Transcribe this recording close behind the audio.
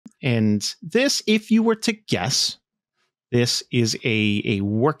And this, if you were to guess, this is a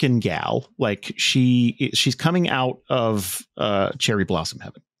working gal. Like she's coming out of cherry blossom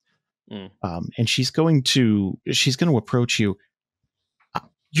heaven. And she's going to approach you.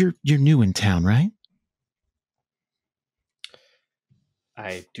 You're new in town, right?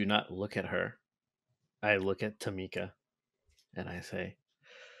 I do not look at her. I look at Tamika and I say,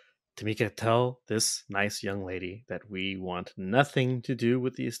 Tamika, tell this nice young lady that we want nothing to do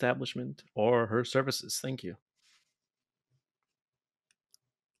with the establishment or her services. Thank you.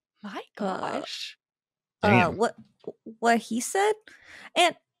 My gosh. What he said?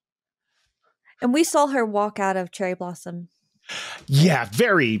 And we saw her walk out of Cherry Blossom. Yeah,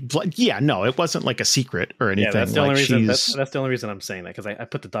 no, it wasn't like a secret or anything. Yeah, that's the only reason. That's the only reason I'm saying that, because I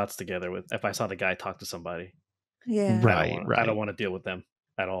put the dots together with if I saw the guy talk to somebody. Yeah, right. I don't want to deal with them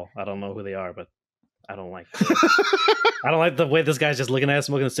at all. I don't know who they are, but I don't like. I don't like the way this guy's just looking at us,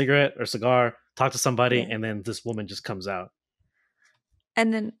 smoking a cigarette or cigar, talk to somebody, and then this woman just comes out.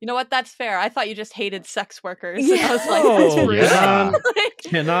 And then, you know what? That's fair. I thought you just hated sex workers. Yeah. I was like, that's rude.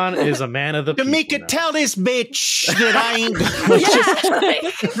 Kenan is a man of the people. Tamika, tell this bitch that I ain't.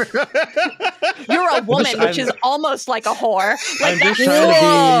 You're a woman, which is almost like a whore. Like, I'm just trying to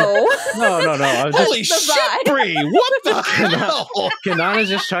be. No. Holy shit, Bree! What the hell? Kenan is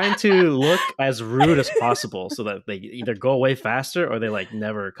just trying to look as rude as possible, so that they either go away faster or they like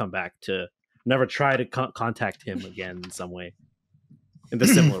never come back to, never try to contact him again in some way. In the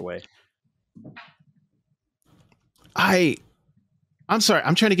similar way. I'm sorry.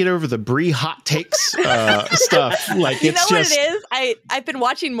 I'm trying to get over the Brie hot takes stuff. Like, you it's know just... what it is? I've been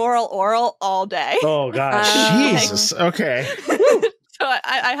watching Moral Oral all day. Oh gosh, Jesus. Okay. So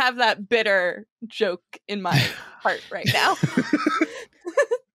I have that bitter joke in my heart right now.